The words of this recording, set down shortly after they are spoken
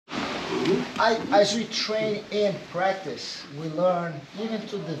As we train and practice, we learn even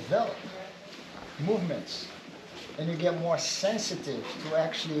to develop movements, and you get more sensitive to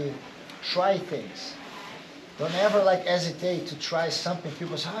actually try things. Don't ever like hesitate to try something.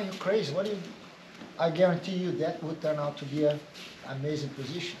 People say, "Oh, you're crazy. What do you?" I guarantee you that would turn out to be an amazing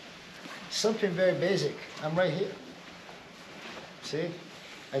position. Something very basic. I'm right here. See,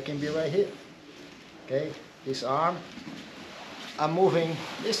 I can be right here. Okay, this arm. I'm moving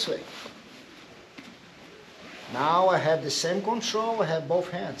this way. Now I have the same control. I have both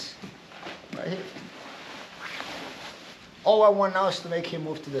hands right here. All I want now is to make him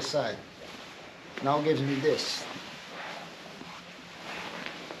move to the side. Now it gives me this.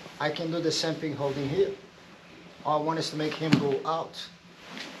 I can do the same thing holding here. All I want is to make him go out.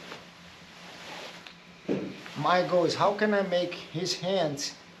 My goal is how can I make his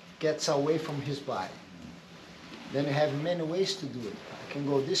hands get away from his body? Then I have many ways to do it. I can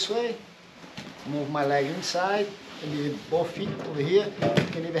go this way, move my leg inside, and be both feet over here. I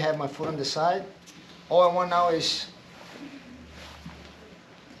can even have my foot on the side. All I want now is,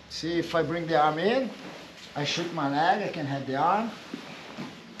 see if I bring the arm in, I shoot my leg, I can have the arm.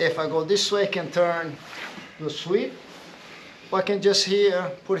 If I go this way, I can turn to sweep. Or I can just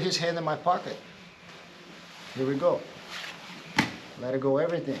here, put his hand in my pocket. Here we go. Let it go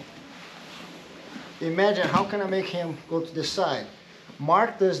everything. Imagine how can I make him go to the side.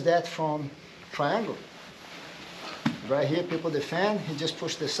 Mark does that from triangle. Right here, people defend, he just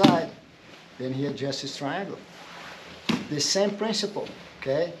pushes the side, then he adjusts his triangle. The same principle,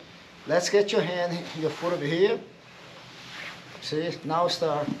 okay? Let's get your hand, your foot over here. See, now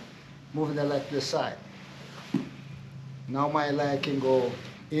start moving the leg to the side. Now my leg can go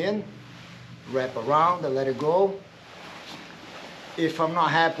in, wrap around, and let it go. If I'm not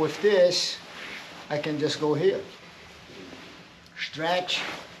happy with this, I can just go here. Stretch,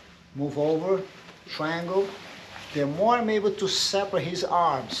 move over, triangle. The more I'm able to separate his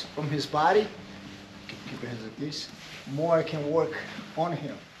arms from his body, keep your hands like this, more I can work on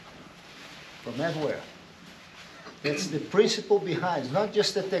him from everywhere. That's the principle behind. It's not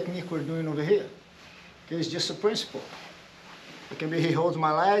just the technique we're doing over here. Okay, it's just a principle. It can be he holds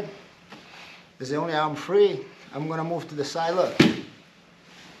my leg, it's the only arm free, I'm gonna move to the side, look.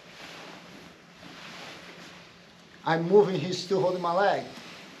 I'm moving, he's still holding my leg.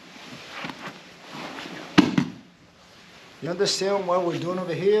 You understand what we're doing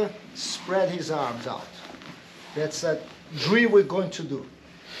over here? Spread his arms out. That's a drill we're going to do.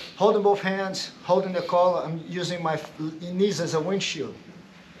 Holding both hands, holding the collar, I'm using my knees as a windshield.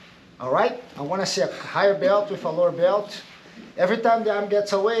 All right? I want to see a higher belt with a lower belt. Every time the arm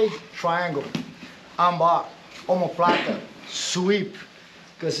gets away, triangle, armbar, omoplata, sweep.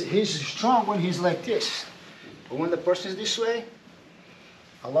 Because he's strong when he's like this. But when the person is this way,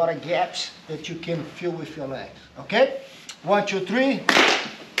 a lot of gaps that you can fill with your legs. Okay? 1, 2, 3.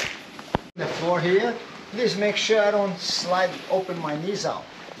 The floor here. Please make sure I don't slide open my knees out.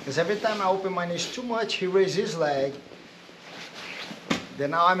 Because every time I open my knees too much, he raises his leg.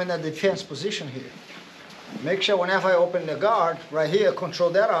 Then now I'm in a defense position here. Make sure whenever I open the guard, right here,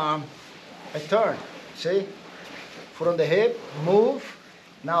 control that arm, I turn. See? Foot on the hip, move.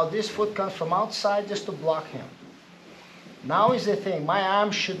 Now this foot comes from outside just to block him. Now is the thing, my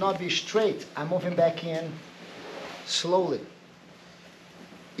arm should not be straight. I'm moving back in slowly.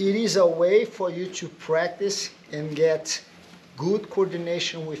 It is a way for you to practice and get good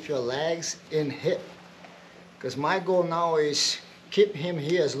coordination with your legs and hip. Because my goal now is keep him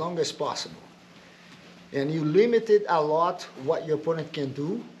here as long as possible. And you limited a lot what your opponent can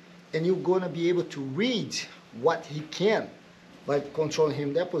do, and you're going to be able to read what he can by controlling him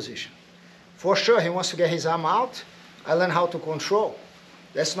in that position. For sure, he wants to get his arm out. I learn how to control.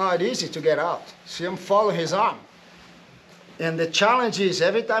 That's not easy to get out. See, I'm following his arm. And the challenge is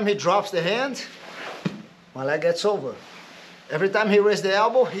every time he drops the hand, my leg gets over. Every time he raises the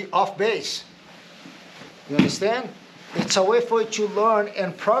elbow, he off base. You understand? It's a way for you to learn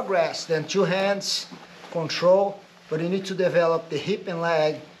and progress. Then 2 hands, control, but you need to develop the hip and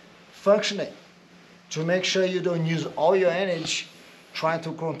leg functioning to make sure you don't use all your energy trying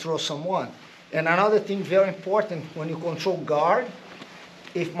to control someone. And another thing very important, when you control guard,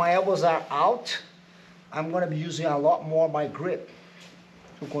 if my elbows are out, I'm going to be using a lot more my grip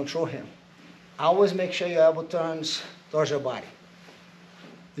to control him. Always make sure your elbow turns towards your body.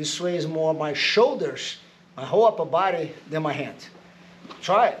 This way is more my shoulders, my whole upper body, than my hand.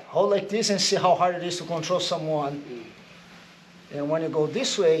 Try it. Hold like this and see how hard it is to control someone. And when you go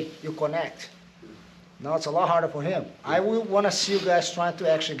this way, you connect. Now it's a lot harder for him. I will want to see you guys trying to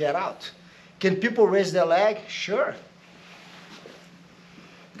actually get out. Can people raise their leg? Sure.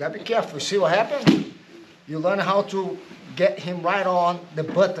 Gotta be careful. See what happened? You learn how to get him right on the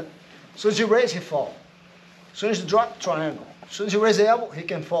button. As soon as you raise, he fall. As soon as you drop, triangle. As soon as you raise the elbow, he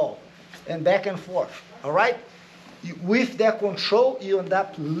can fall. And back and forth. All right? With that control, you end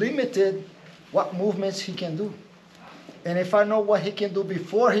up limited what movements he can do. And if I know what he can do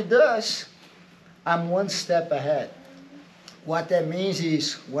before he does, I'm one step ahead. What that means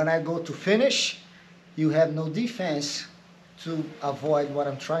is when I go to finish, you have no defense to avoid what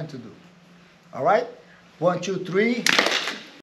I'm trying to do. All right? 1, 2, 3.